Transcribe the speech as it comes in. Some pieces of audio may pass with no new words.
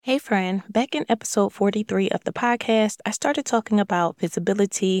Hey friend, back in episode 43 of the podcast, I started talking about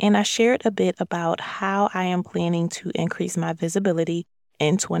visibility and I shared a bit about how I am planning to increase my visibility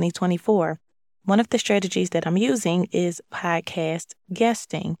in 2024. One of the strategies that I'm using is podcast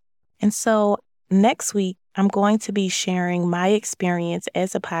guesting. And so next week, I'm going to be sharing my experience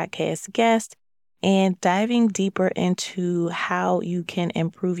as a podcast guest and diving deeper into how you can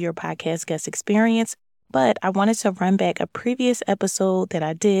improve your podcast guest experience. But I wanted to run back a previous episode that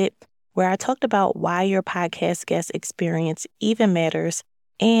I did where I talked about why your podcast guest experience even matters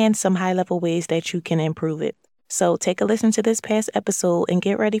and some high-level ways that you can improve it. So take a listen to this past episode and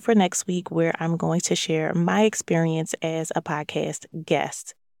get ready for next week where I'm going to share my experience as a podcast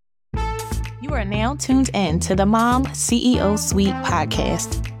guest. You are now tuned in to the Mom CEO Suite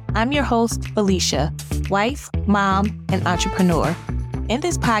podcast. I'm your host, Felicia, wife, mom, and entrepreneur. In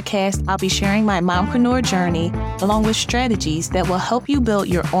this podcast, I'll be sharing my mompreneur journey along with strategies that will help you build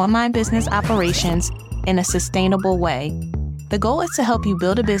your online business operations in a sustainable way. The goal is to help you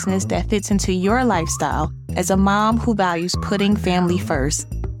build a business that fits into your lifestyle as a mom who values putting family first.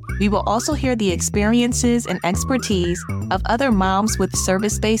 We will also hear the experiences and expertise of other moms with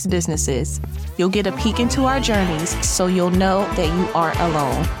service-based businesses. You'll get a peek into our journeys so you'll know that you aren't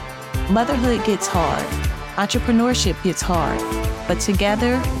alone. Motherhood gets hard. Entrepreneurship gets hard. But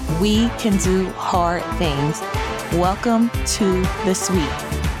together, we can do hard things. Welcome to the Suite.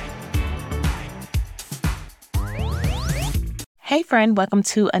 Hey friend, welcome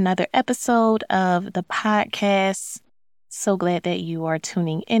to another episode of the podcast. So glad that you are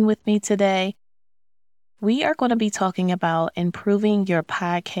tuning in with me today. We are going to be talking about improving your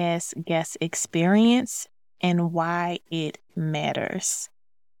podcast guest experience and why it matters.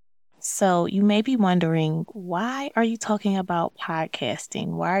 So you may be wondering, why are you talking about podcasting?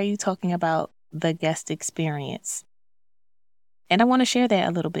 Why are you talking about the guest experience? And I want to share that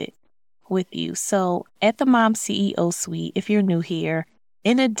a little bit with you. So at the Mom CEO Suite, if you're new here,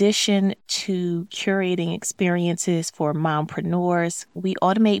 in addition to curating experiences for mompreneurs, we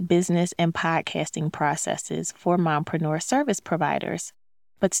automate business and podcasting processes for mompreneur service providers.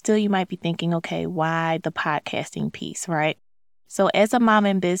 But still, you might be thinking, okay, why the podcasting piece, right? So as a mom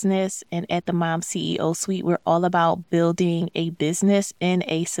in business and at the Mom CEO Suite, we're all about building a business in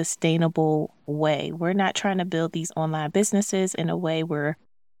a sustainable way. We're not trying to build these online businesses in a way where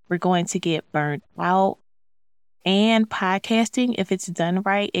we're going to get burnt out. And podcasting, if it's done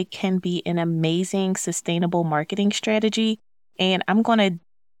right, it can be an amazing sustainable marketing strategy. And I'm going to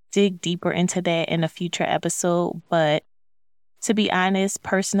dig deeper into that in a future episode. But to be honest,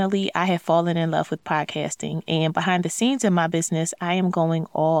 personally, I have fallen in love with podcasting, and behind the scenes in my business, I am going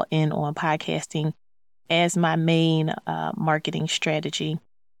all in on podcasting as my main marketing strategy.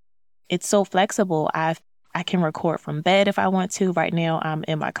 It's so flexible. I can record from bed if I want to. Right now, I'm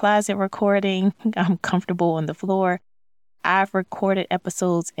in my closet recording. I'm comfortable on the floor. I've recorded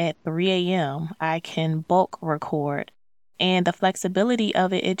episodes at 3 a.m. I can bulk record. And the flexibility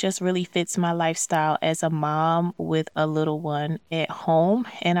of it just really fits my lifestyle as a mom with a little one at home.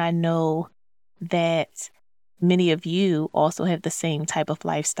 And I know that many of you also have the same type of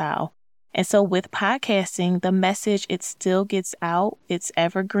lifestyle. And so with podcasting, the message, it still gets out. It's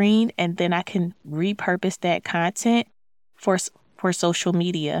evergreen. And then I can repurpose that content for social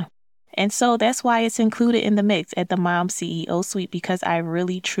media. And so that's why it's included in the mix at the Mom CEO Suite, because I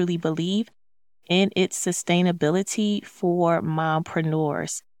really, truly believe in its sustainability for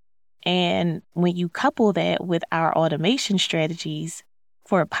mompreneurs. And when you couple that with our automation strategies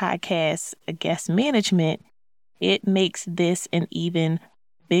for podcast guest management, it makes this an even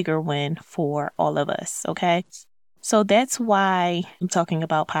bigger win for all of us, okay? So that's why I'm talking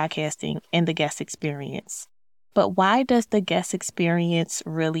about podcasting and the guest experience. But why does the guest experience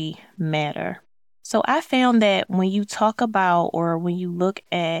really matter? So I found that when you talk about or when you look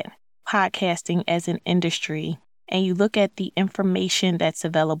at podcasting as an industry and you look at the information that's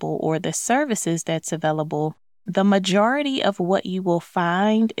available or the services that's available, the majority of what you will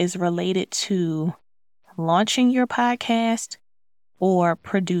find is related to launching your podcast or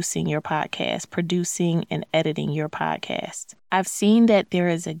producing your podcast, producing and editing your podcast. I've seen that there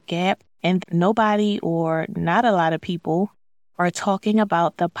is a gap and nobody or not a lot of people are talking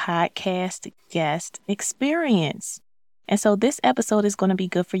about the podcast guest experience. And so this episode is going to be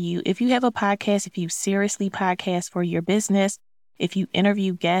good for you. If you have a podcast, if you seriously podcast for your business, if you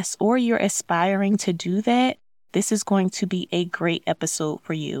interview guests or you're aspiring to do that, this is going to be a great episode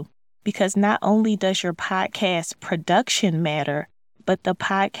for you. Because not only does your podcast production matter, but the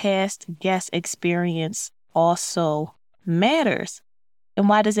podcast guest experience also matters. And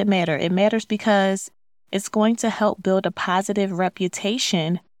why does it matter? It matters because it's going to help build a positive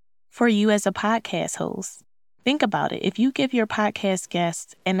reputation for you as a podcast host. Think about it. If you give your podcast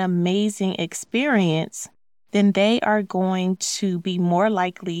guests an amazing experience, then they are going to be more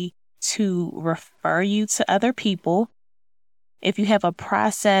likely to refer you to other people. If you have a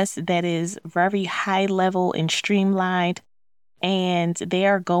process that is very high level and streamlined, and they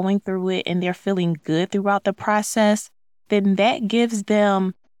are going through it and they're feeling good throughout the process, then that gives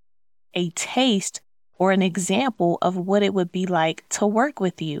them a taste or an example of what it would be like to work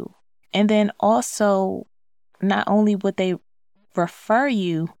with you. And then also, not only would they refer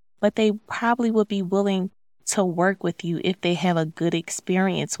you, but they probably would be willing to work with you if they have a good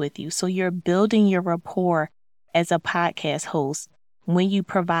experience with you. So you're building your rapport as a podcast host when you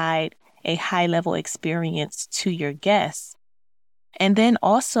provide a high level experience to your guests. And then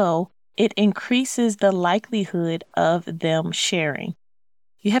also, it increases the likelihood of them sharing.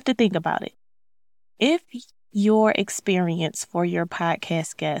 You have to think about it. If your experience for your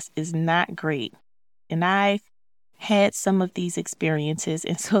podcast guest is not great, and I've had some of these experiences,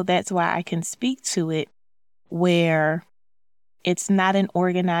 and so that's why I can speak to it, where it's not an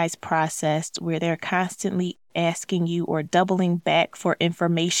organized process, where they're constantly asking you or doubling back for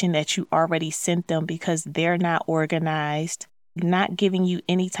information that you already sent them because they're not organized, not giving you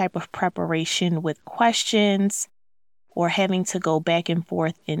any type of preparation with questions, or having to go back and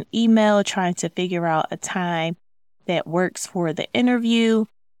forth in email trying to figure out a time that works for the interview,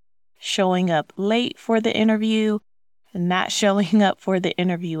 showing up late for the interview, not showing up for the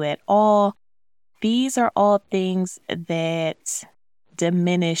interview at all. These are all things that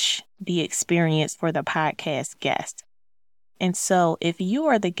diminish the experience for the podcast guest. And so if you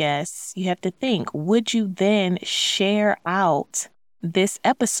are the guest, you have to think, would you then share out this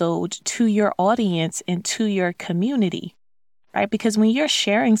episode to your audience and to your community, right? Because when you're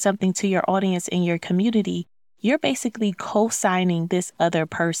sharing something to your audience and your community, you're basically co-signing this other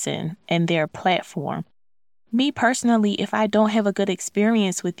person and their platform. Me personally, if I don't have a good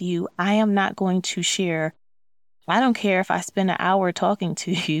experience with you, I am not going to share. I don't care if I spend an hour talking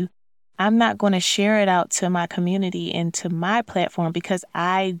to you. I'm not going to share it out to my community and to my platform because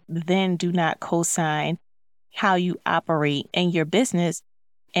I then do not co-sign how you operate in your business.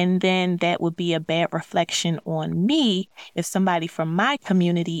 And then that would be a bad reflection on me if somebody from my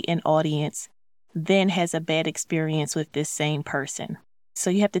community and audience then has a bad experience with this same person. So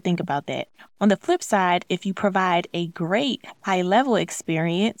you have to think about that. On the flip side, if you provide a great high-level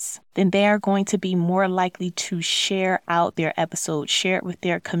experience, then they are going to be more likely to share out their episode, share it with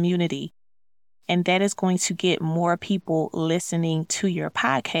their community. And that is going to get more people listening to your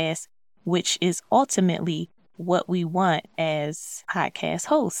podcast, which is ultimately what we want as podcast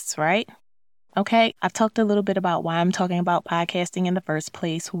hosts, right? Okay, I've talked a little bit about why I'm talking about podcasting in the first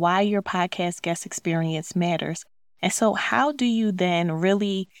place, why your podcast guest experience matters. And so how do you then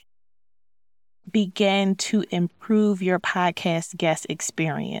really begin to improve your podcast guest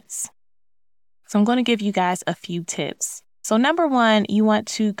experience? So I'm going to give you guys a few tips. So number one, you want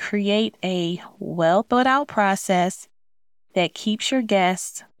to create a well thought out process that keeps your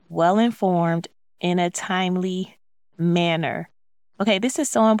guests well informed in a timely manner. Okay, this is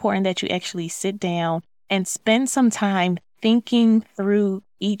so important that you actually sit down and spend some time thinking through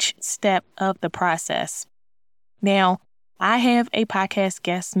each step of the process. Now, I have a podcast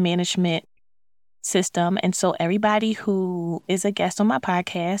guest management system, and so everybody who is a guest on my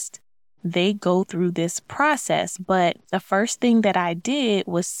podcast, they go through this process. But the first thing that I did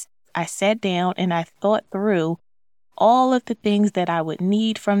was I sat down and I thought through all of the things that I would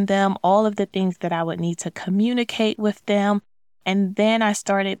need from them, all of the things that I would need to communicate with them. And then I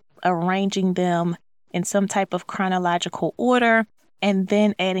started arranging them in some type of chronological order, and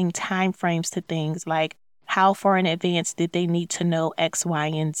then adding time frames to things like how far in advance did they need to know X, Y,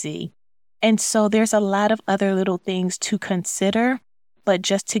 and Z. And so there's a lot of other little things to consider, but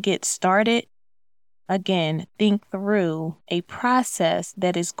just to get started, again, think through a process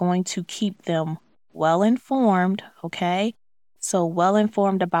that is going to keep them well informed, okay? So well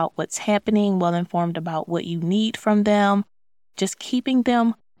informed about what's happening, well informed about what you need from them, just keeping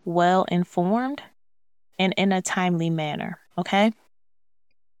them well informed and in a timely manner, okay?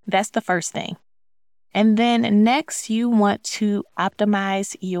 That's the first thing. And then next, you want to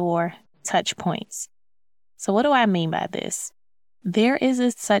optimize your touch points. So what do I mean by this? There is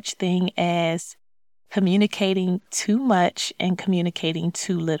a such thing as communicating too much and communicating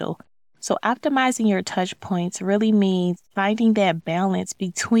too little. So optimizing your touch points really means finding that balance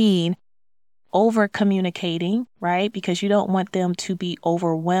between over communicating, right? Because you don't want them to be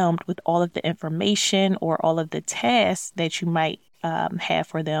overwhelmed with all of the information or all of the tasks that you might have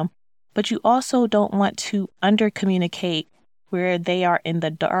for them. But you also don't want to under communicate where they are in the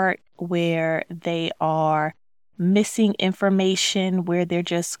dark, where they are missing information, where they're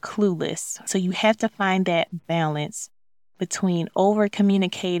just clueless. So you have to find that balance between over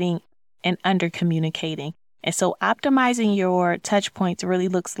communicating and under communicating. And so optimizing your touch points really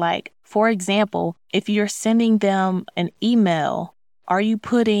looks like, for example, if you're sending them an email, are you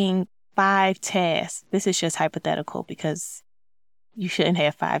putting 5 tasks? This is just hypothetical because you shouldn't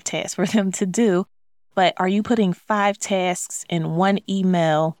have 5 tasks for them to do. But are you putting 5 tasks in one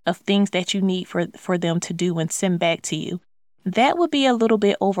email of things that you need for them to do and send back to you? That would be a little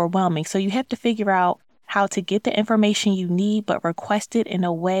bit overwhelming. So you have to figure out how to get the information you need, but request it in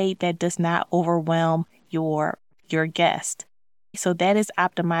a way that does not overwhelm your guest. So that is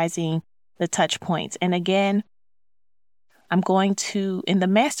optimizing the touch points. And again, I'm going to, in the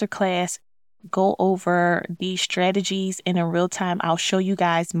masterclass, go over these strategies, and in real time, I'll show you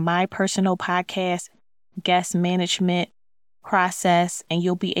guys my personal podcast guest management process, and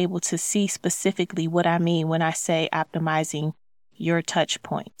you'll be able to see specifically what I mean when I say optimizing your touch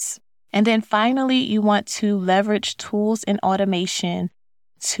points. And then finally, you want to leverage tools and automation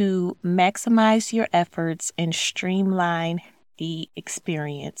to maximize your efforts and streamline the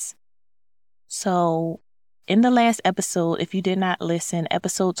experience. So in the last episode, if you did not listen,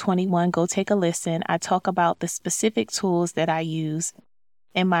 episode 21, go take a listen. I talk about the specific tools that I use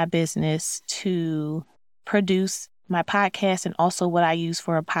in my business to produce my podcast and also what I use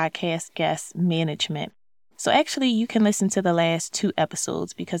for a podcast guest management. So actually, you can listen to the last 2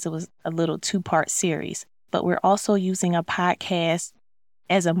 episodes because it was a little 2-part series. But we're also using a podcast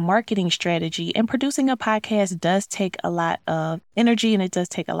as a marketing strategy, and producing a podcast does take a lot of energy and it does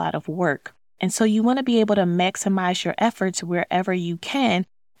take a lot of work. And so you want to be able to maximize your efforts wherever you can.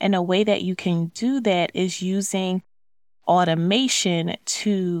 And a way that you can do that is using automation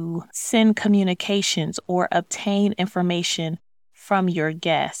to send communications or obtain information from your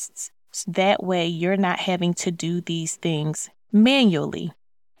guests. So that way you're not having to do these things manually.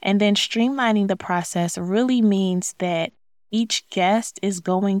 And then streamlining the process really means that each guest is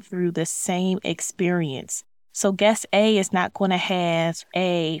going through the same experience. So guest A is not going to have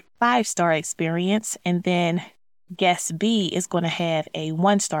a 5-star experience, and then guest B is going to have a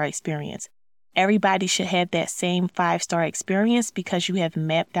 1-star experience. Everybody should have that same 5-star experience because you have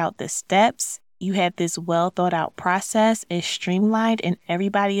mapped out the steps. You have this well thought out process. It's streamlined and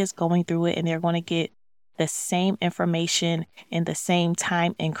everybody is going through it, and they're going to get the same information in the same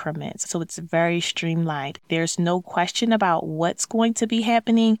time increments. So it's very streamlined. There's no question about what's going to be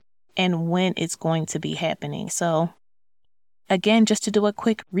happening and when it's going to be happening. So again, just to do a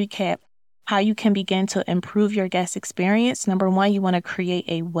quick recap, how you can begin to improve your guest experience. Number 1, you want to create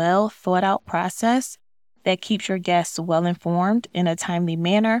a well thought out process that keeps your guests well informed in a timely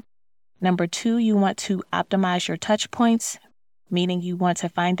manner. Number 2, you want to optimize your touch points, meaning you want to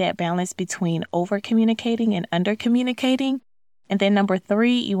find that balance between over communicating and under communicating. And then number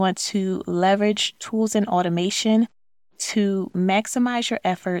 3, you want to leverage tools and automation to maximize your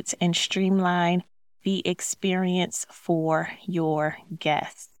efforts and streamline the experience for your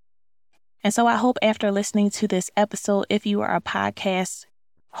guests. And so I hope after listening to this episode, if you are a podcast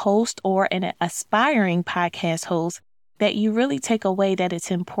host or an aspiring podcast host, that you really take away that it's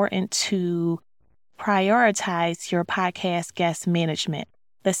important to prioritize your podcast guest management.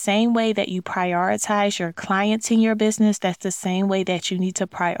 The same way that you prioritize your clients in your business, that's the same way that you need to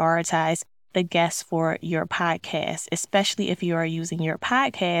prioritize the guests for your podcast, especially if you are using your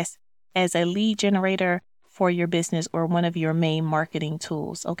podcast as a lead generator for your business or one of your main marketing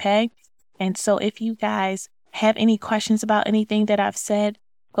tools, okay? And so if you guys have any questions about anything that I've said,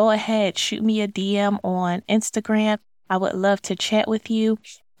 go ahead, shoot me a DM on Instagram. I would love to chat with you.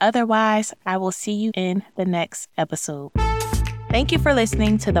 Otherwise, I will see you in the next episode. Thank you for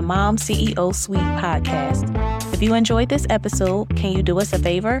listening to the Mom CEO Suite podcast. If you enjoyed this episode, can you do us a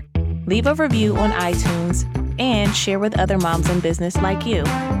favor? Leave a review on iTunes and share with other moms in business like you.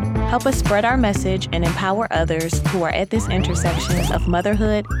 Help us spread our message and empower others who are at this intersection of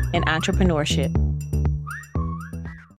motherhood and entrepreneurship.